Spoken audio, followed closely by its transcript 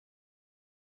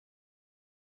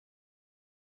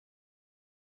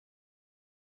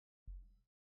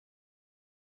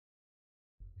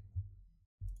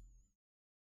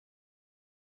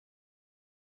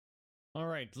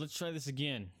Alright, let's try this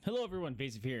again. Hello everyone,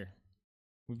 Vaesive here.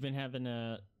 We've been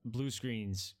having blue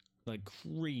screens like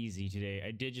crazy today.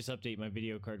 I did just update my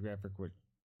video card graphics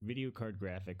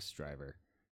driver,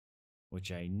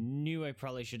 which I knew I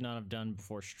probably should not have done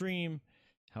before stream.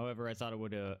 However, I thought it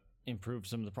would improve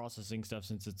some of the processing stuff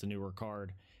since it's a newer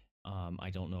card. I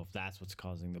don't know if that's what's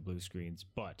causing the blue screens,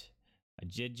 but I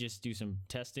did just do some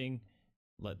testing,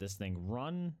 let this thing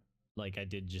run. Like I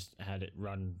did just had it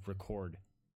record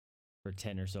for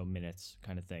 10 or so minutes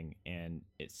kind of thing, and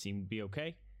it seemed to be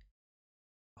okay.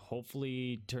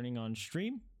 Hopefully turning on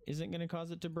stream isn't going to cause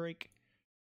it to break.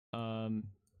 However,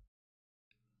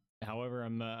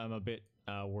 I'm a bit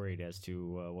worried as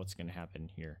to what's going to happen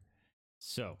here.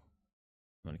 So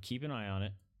I'm going to keep an eye on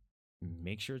it,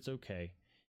 make sure it's okay,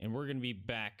 and we're going to be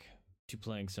back to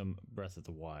playing some Breath of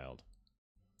the Wild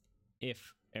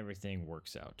if everything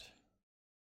works out.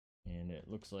 And it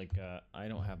looks like I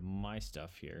don't have my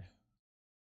stuff here.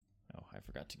 Oh, I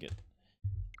forgot to get.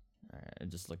 Alright, I'll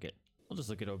just look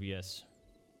at OBS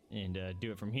and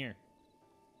do it from here.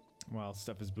 While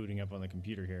stuff is booting up on the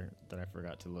computer here that I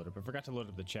forgot to load up. I forgot to load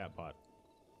up the chat bot.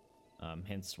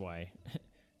 Hence why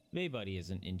Vaebuddy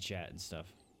isn't in chat and stuff.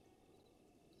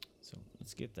 So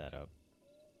let's get that up.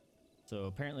 So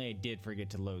apparently I did forget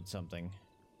to load something.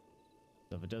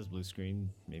 So if it does blue screen,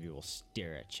 maybe we'll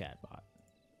stare at chatbot.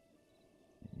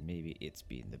 Maybe it's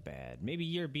being the bad. Maybe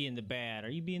you're being the bad. Are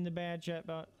you being the bad,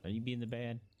 chatbot? Are you being the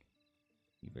bad?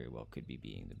 You very well could be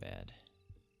being the bad.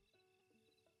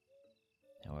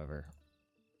 However,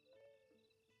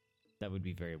 that would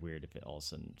be very weird if it all of a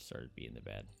sudden started being the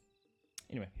bad.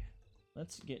 Anyway,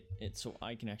 let's get it so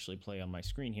I can actually play on my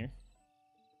screen here.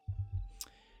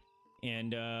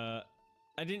 And I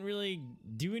didn't really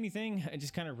do anything. I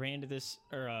just kind of ran to this,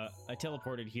 or I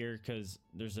teleported here because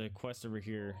there's a quest over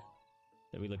here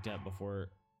that we looked at before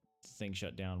the thing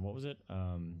shut down. What was it?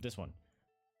 This one.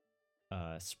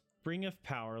 Spring of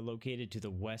Power located to the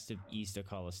west of East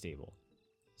Akala Stable.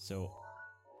 So,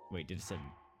 wait, it said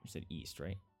east,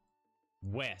 right?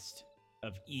 West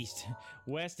of East.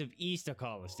 West of East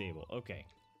Akala Stable. Okay.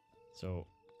 So,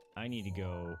 I need to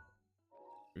go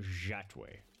that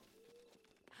way.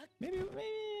 Maybe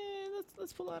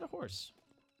let's pull out a horse.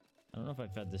 I don't know if I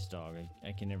fed this dog.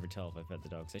 I can never tell if I fed the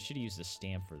dogs. I should have used a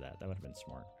stamp for that. That would have been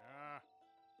smart.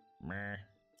 Meh.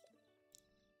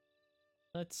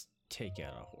 Let's take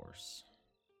out a horse.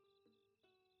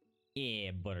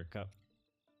 Yeah, Buttercup.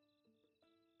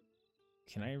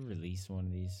 Can I release one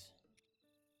of these?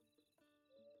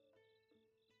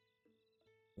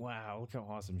 Wow, look how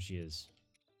awesome she is.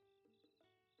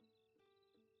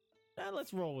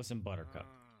 Let's roll with some Buttercup.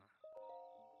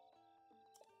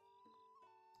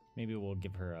 Maybe we'll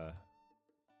give her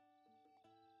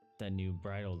that new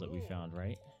bridle that we found,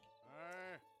 right?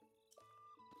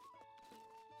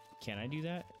 Can I do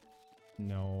that?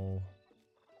 No.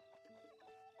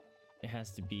 It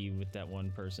has to be with that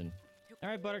one person.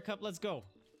 Alright, Buttercup, let's go.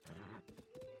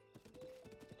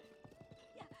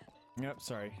 Yep,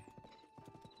 sorry.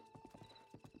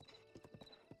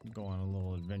 Go on a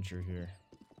little adventure here.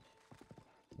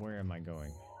 Where am I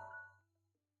going?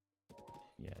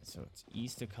 Yeah, so it's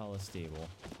East Akala Stable.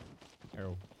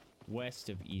 Or west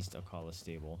of East Akala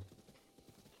Stable.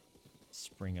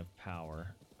 Spring of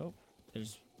Power. Oh,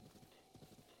 there's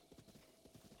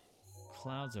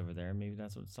clouds over there. Maybe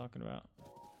that's what it's talking about.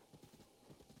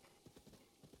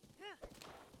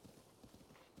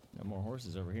 Got more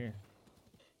horses over here.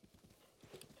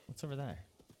 What's over there?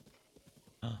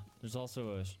 There's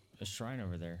also a shrine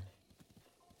over there.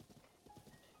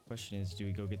 Question is, do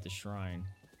we go get the shrine?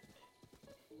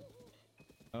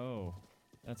 Oh,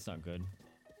 that's not good.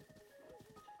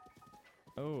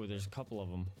 Oh, there's a couple of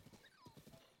them.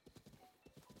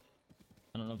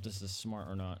 I don't know if this is smart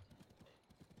or not.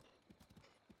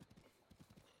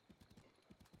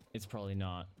 It's probably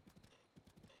not.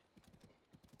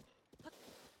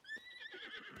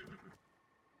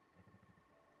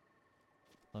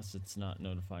 Plus, it's not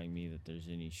notifying me that there's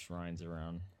any shrines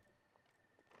around.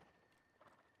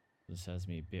 This has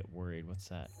me a bit worried. What's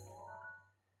that?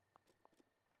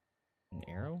 An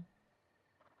arrow?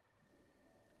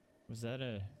 Was that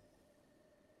a...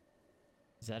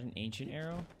 Is that an ancient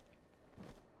arrow?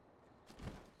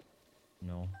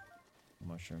 No.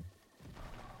 Mushroom.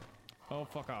 Oh,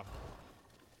 fuck off.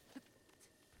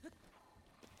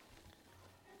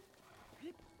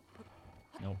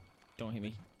 Nope. Don't hit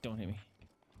me. Don't hit me.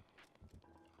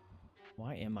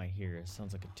 Why am I here? It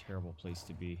sounds like a terrible place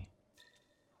to be.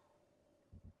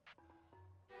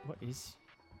 What is...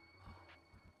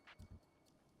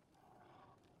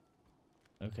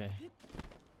 Okay.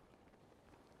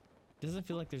 Doesn't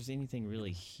feel like there's anything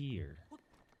really here.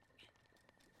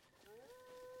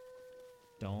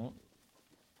 Don't.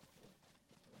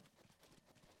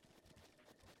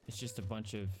 It's just a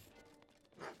bunch of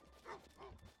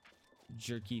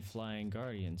jerky flying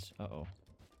guardians. Uh-oh.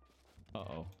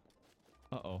 Uh-oh.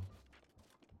 Uh-oh.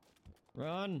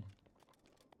 Run!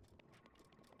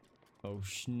 Oh,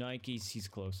 shnikes, he's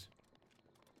close.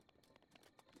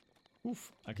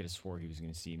 Oof, I could have swore he was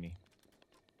gonna see me.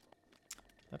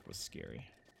 That was scary.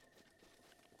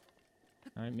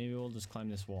 Alright, maybe we'll just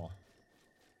climb this wall.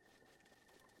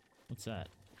 What's that?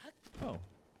 Oh,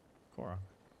 Korok.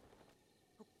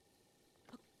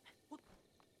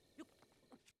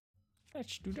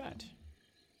 Let's do that.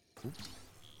 Oops.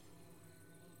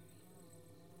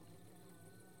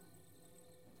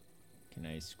 Can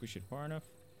I squish it far enough?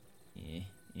 Eh.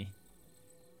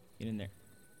 Get in there.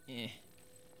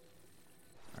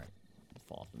 Alright,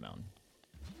 fall off the mountain.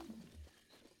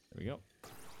 There we go.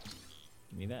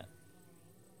 Give me that.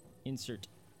 Insert.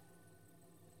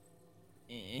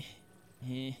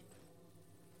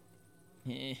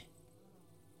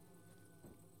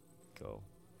 Go.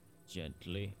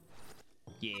 Gently.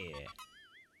 Yeah.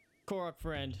 Korok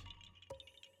friend.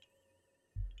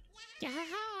 Yeah.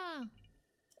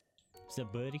 What's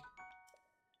up, buddy?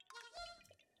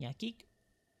 Yeah, geek.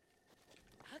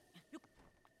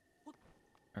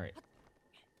 Alright.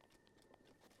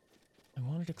 I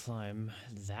wanted to climb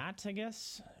that, I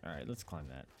guess? Alright, let's climb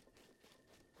that.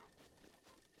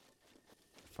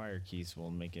 Fire keys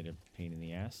will make it a pain in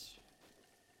the ass.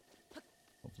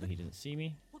 Hopefully he doesn't see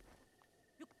me.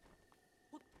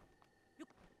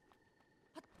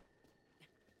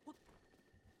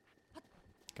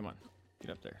 Come on,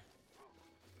 get up there.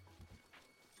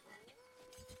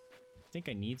 I think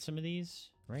I need some of these,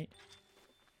 right?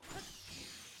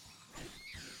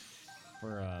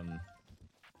 For an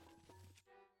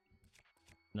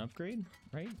upgrade,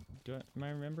 right? Am I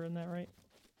remembering that right?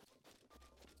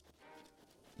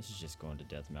 This is just going to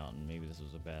Death Mountain. Maybe this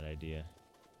was a bad idea.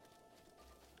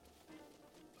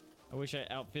 I wish I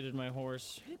outfitted my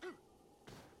horse.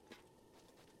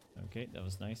 Okay, that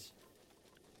was nice.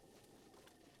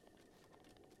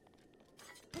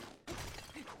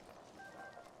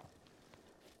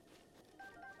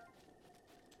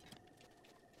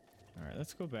 Alright,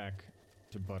 let's go back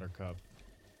to Buttercup.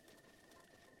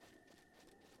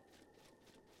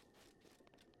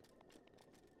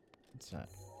 What's that?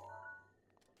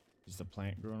 Is the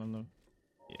plant growing on the...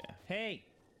 Yeah. Hey!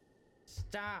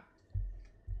 Stop!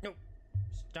 No!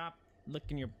 Stop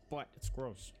licking your butt. It's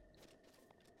gross.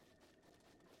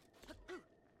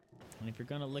 And if you're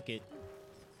gonna lick it,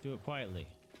 do it quietly.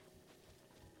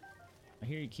 I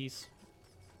hear you, Keys.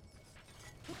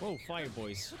 Whoa, fire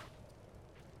boys.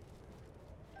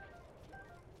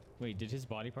 Wait, did his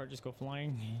body part just go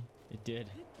flying? It did.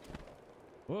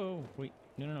 Whoa, wait.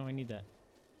 No, I need that.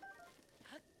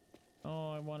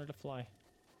 Oh, I wanted to fly.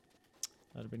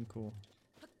 That'd have been cool.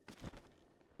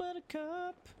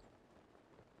 Buttercup!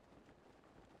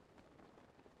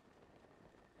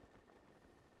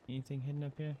 Anything hidden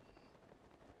up here?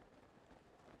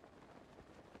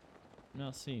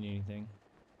 Not seeing anything.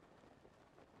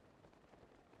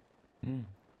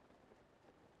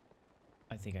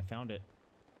 I think I found it.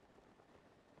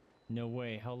 No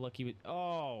way, how lucky was...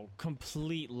 Oh,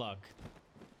 complete luck.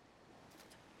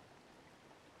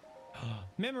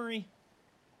 Memory!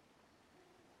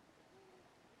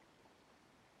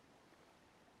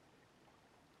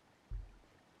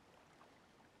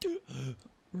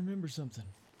 Remember something.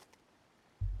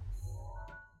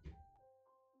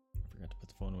 I forgot to put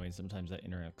the phone away. Sometimes that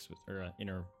interacts with... Or,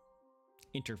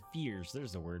 interferes.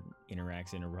 There's the word.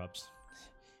 Interacts, interrupts.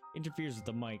 Interferes with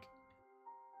the mic.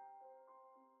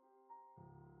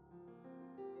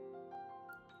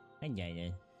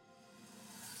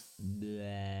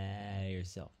 Blah,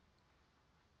 yourself.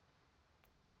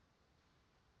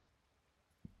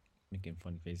 Making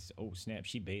funny faces. Oh snap,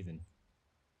 she bathing.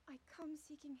 I come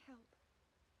seeking help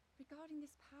regarding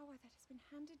this power that has been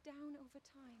handed down over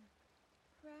time.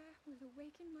 Prayer will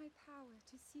awaken my power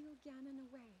to seal Ganon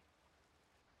away.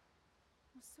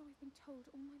 Or so I've been told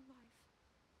all my life.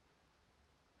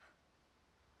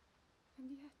 And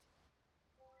yet,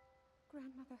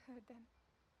 Grandmother heard them.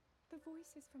 The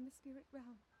voices from the spirit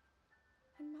realm.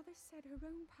 And Mother said her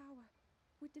own power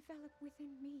would develop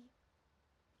within me.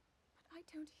 But I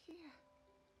don't hear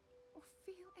or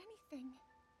feel anything.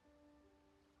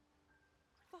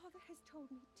 Father has told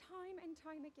me time and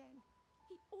time again.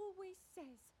 He always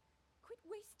says, quit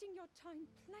wasting your time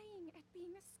playing at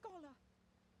being a scholar.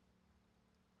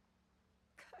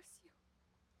 Curse you.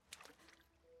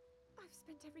 I've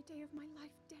spent every day of my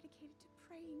life dedicated to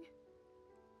praying.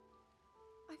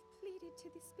 I've pleaded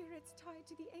to the spirits tied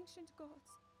to the ancient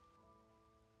gods.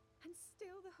 And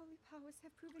still the holy powers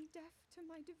have proven deaf to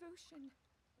my devotion.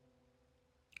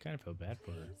 Kind of feel bad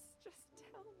for her. Please, just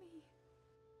tell me.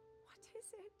 What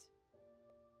is it?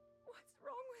 What's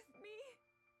wrong with me?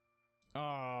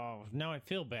 Oh, now I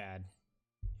feel bad.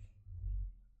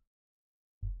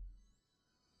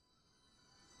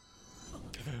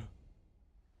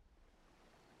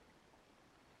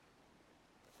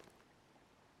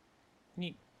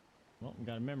 Neat. Well, we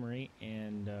got a memory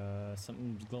and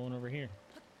something's glowing over here.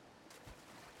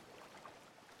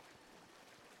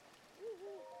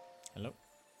 Hello.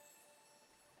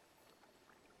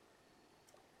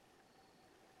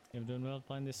 You've done well to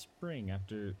find this spring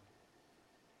after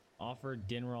offer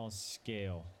Dinral's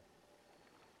scale.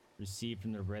 Received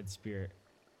from the red spirit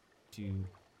to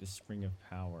the spring of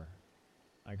power.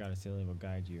 I got a Celia will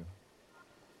guide you.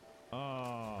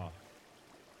 Oh.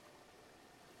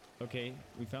 Okay,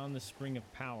 we found the spring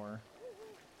of power.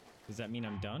 Does that mean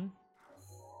I'm done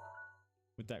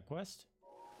with that quest?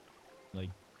 Like,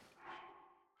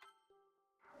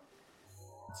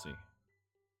 let's see.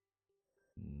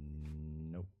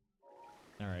 Nope.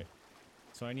 All right.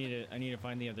 So I need to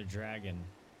find the other dragon.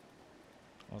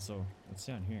 Also, what's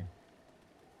down here?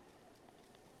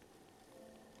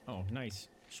 Oh, nice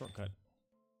shortcut.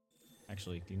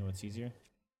 Actually, do you know what's easier?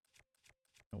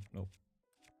 Nope, nope.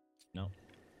 No.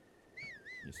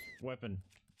 Just weapon.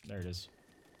 There it is.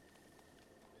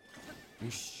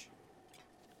 Whoosh.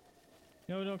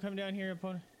 No, don't come down here,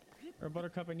 or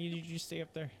Buttercup. I need you to just stay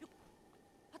up there.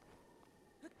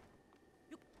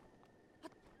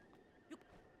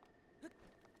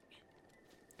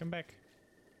 Come back.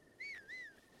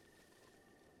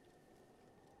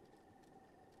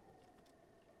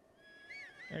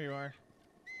 There you are.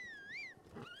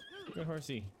 Good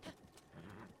horsey.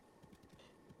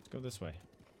 Let's go this way.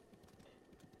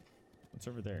 What's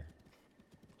over there?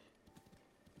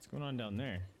 What's going on down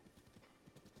there?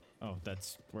 Oh,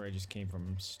 that's where I just came from.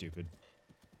 I'm stupid.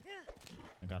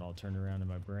 I got all turned around in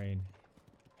my brain.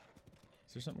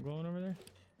 Is there something glowing over there?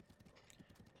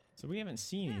 So we haven't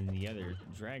seen any of the other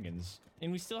dragons.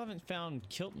 And we still haven't found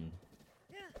Kilton.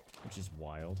 Which is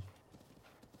wild.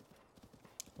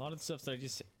 A lot of the stuff that I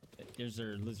just... There's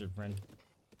our lizard friend.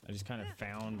 I just kind of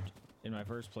found in my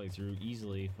first playthrough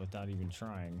easily without even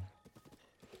trying.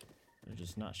 They're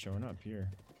just not showing up here.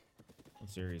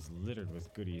 This area is littered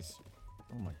with goodies.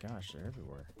 Oh my gosh, they're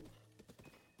everywhere.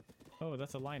 Oh,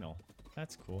 that's a Lionel.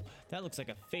 That's cool. That looks like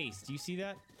a face. Do you see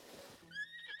that?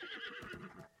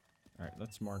 Alright,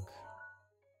 let's mark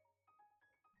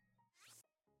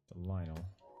the Lionel.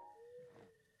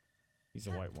 He's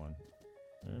a white one.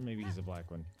 Or maybe he's a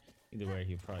black one. Either way,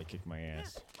 he'll probably kick my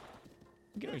ass.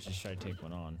 We can always just try to take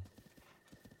one on.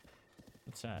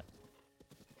 What's that?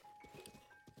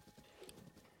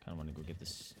 Kinda wanna go get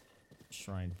this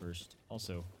shrine first.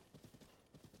 Also,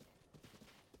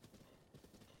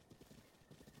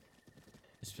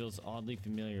 this feels oddly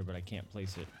familiar, but I can't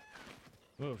place it.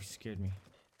 Whoa, she scared me.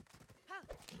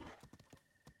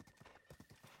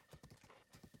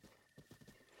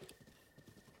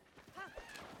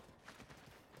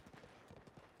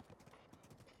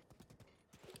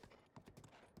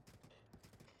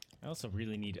 I also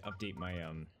really need to update my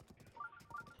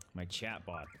my chat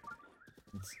bot.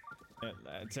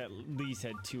 It's at least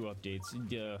had 2 updates.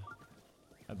 Duh.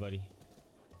 Hi, buddy.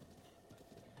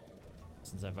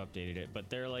 Since I've updated it, but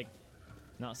they're like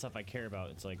not stuff I care about.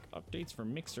 It's like updates for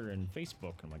Mixer and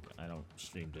Facebook. I'm like, I don't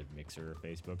stream to Mixer or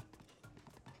Facebook.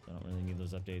 I don't really need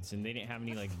those updates, and they didn't have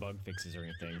any like bug fixes or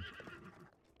anything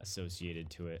associated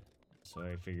to it, so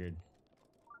I figured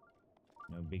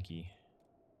no biggie.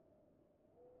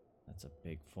 That's a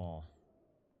big fall.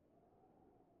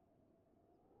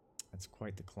 That's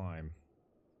quite the climb.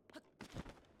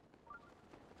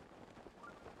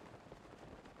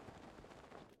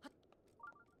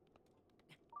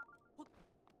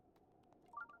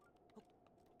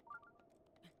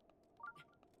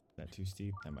 Is that too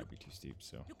steep? That might be too steep,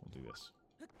 so we'll do this.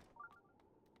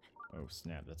 Oh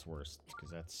snap, that's worse, because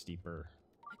that's steeper.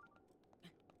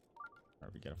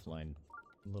 Alright, we gotta find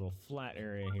a little flat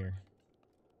area here.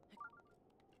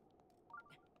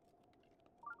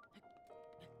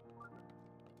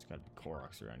 It's gotta be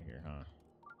Koroks around here, huh?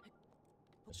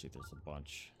 Let's see if there's a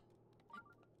bunch.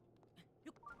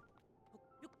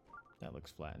 That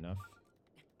looks flat enough.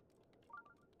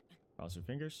 Cross your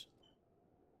fingers.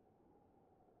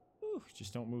 Whew,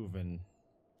 just don't move and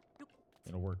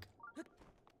it'll work.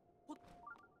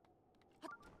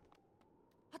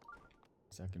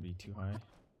 Is that gonna be too high?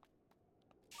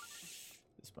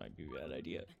 This might be a bad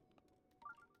idea.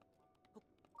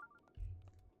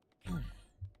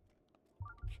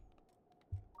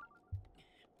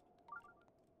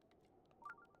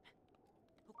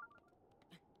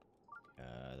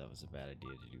 was a bad idea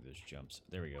to do those jumps.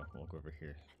 There we go. We'll go over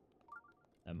here.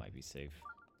 That might be safe.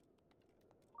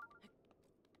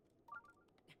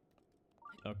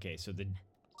 Okay, so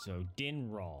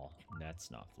Dinral.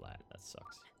 That's not flat. That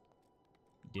sucks.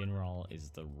 Dinral is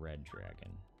the red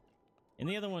dragon. And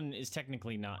the other one is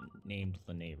technically not named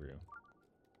Lanayru.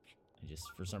 I just,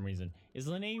 for some reason... Is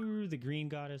Lanayru the green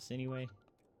goddess anyway?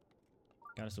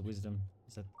 Goddess of wisdom?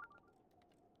 Is that...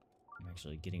 I'm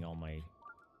actually getting all my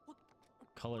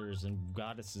colors and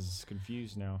goddesses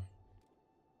confused now.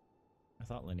 I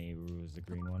thought Lanayru was the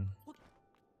green one.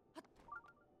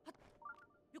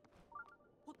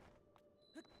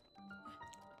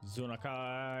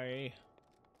 Zonakai!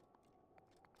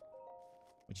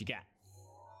 What you got?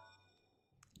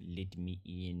 Let me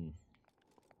in.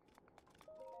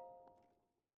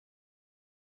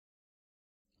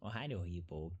 Oh, hi, no, you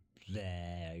both.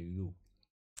 There you.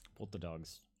 Both the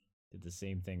dogs did the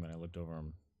same thing when I looked over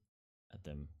at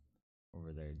them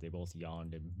over there. They both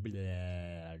yawned and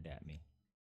blared at me.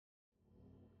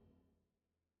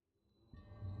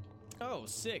 Oh,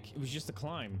 sick. It was just a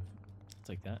climb. I'll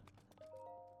take that.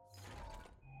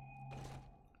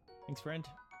 Thanks, friend.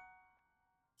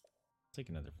 Take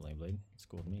another flame blade. It's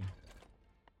cool with me.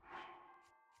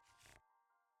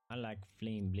 I like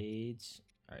flame blades.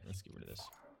 Alright, let's get rid of this.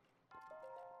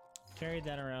 Carried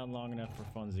that around long enough for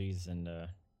funsies and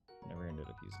never ended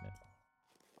up using it.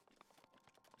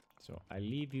 So I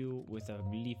leave you with a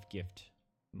leaf gift,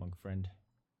 monk friend.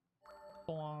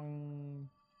 Boing.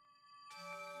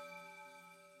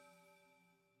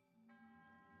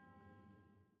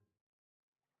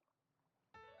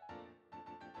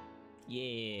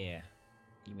 Yeah.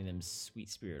 Give me them sweet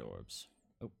spirit orbs.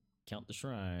 Oh, count the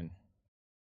shrine.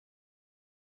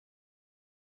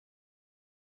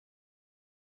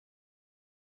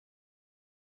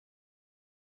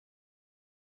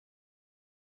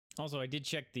 Also, I did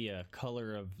check the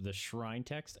color of the shrine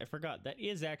text. I forgot that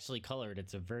is actually colored.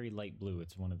 It's a very light blue.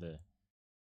 It's one of the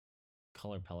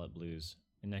color palette blues,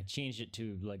 and I changed it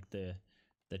to like the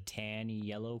tanny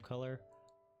yellow color,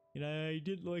 and I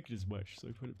didn't like it as much, so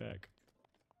I put it back.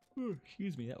 Oh,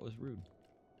 excuse me, that was rude.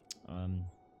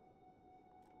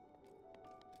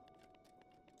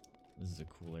 This is a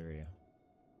cool area.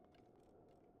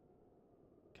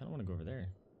 Kind of want to go over there,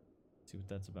 see what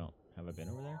that's about. Have I been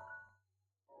over there?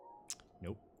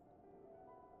 Nope.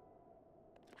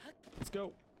 Let's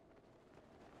go.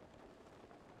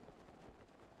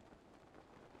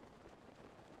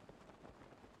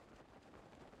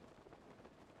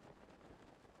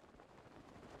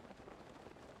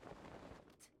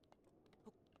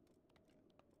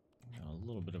 Got a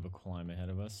little bit of a climb ahead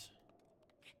of us.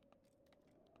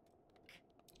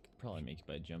 Could probably make it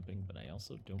by jumping, but I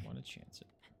also don't want to chance it.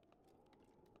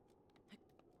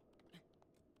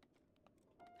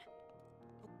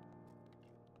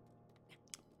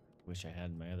 Wish I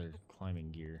had my other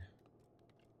climbing gear.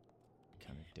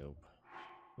 Kind of dope.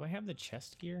 Do I have the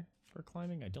chest gear for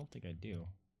climbing? I don't think I do.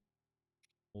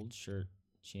 Old shirt,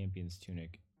 champion's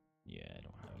tunic. Yeah, I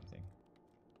don't have anything.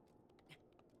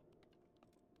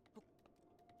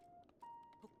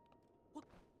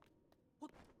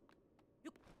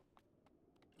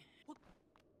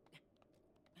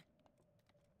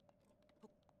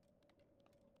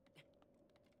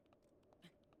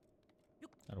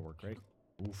 That'll work, right?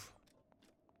 Oof.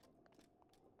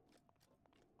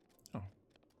 Oh.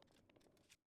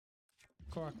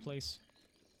 Korok place.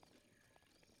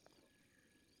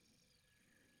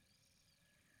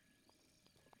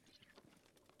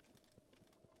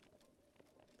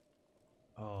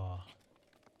 Oh.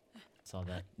 Saw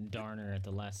that darner at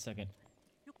the last second.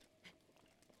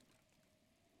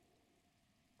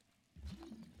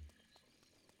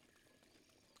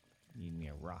 Need me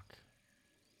a rock.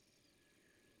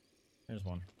 There's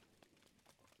one.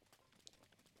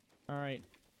 Alright.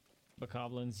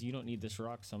 Bokoblins, you don't need this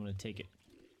rock, so I'm gonna take it.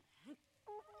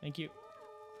 Thank you.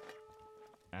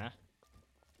 Ah.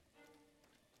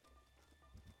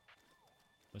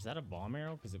 Was that a bomb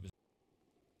arrow? Because it was...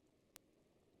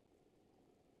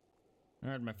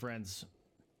 Alright, my friends.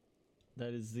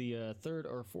 That is the third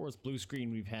or fourth blue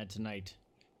screen we've had tonight.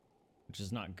 Which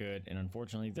is not good, and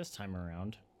unfortunately this time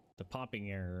around, the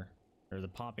popping error, or the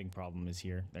popping problem is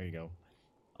here. There you go.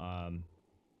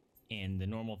 And the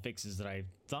normal fixes that I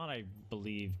thought I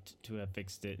believed to have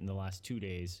fixed it in the last 2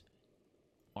 days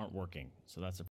aren't working. So that's a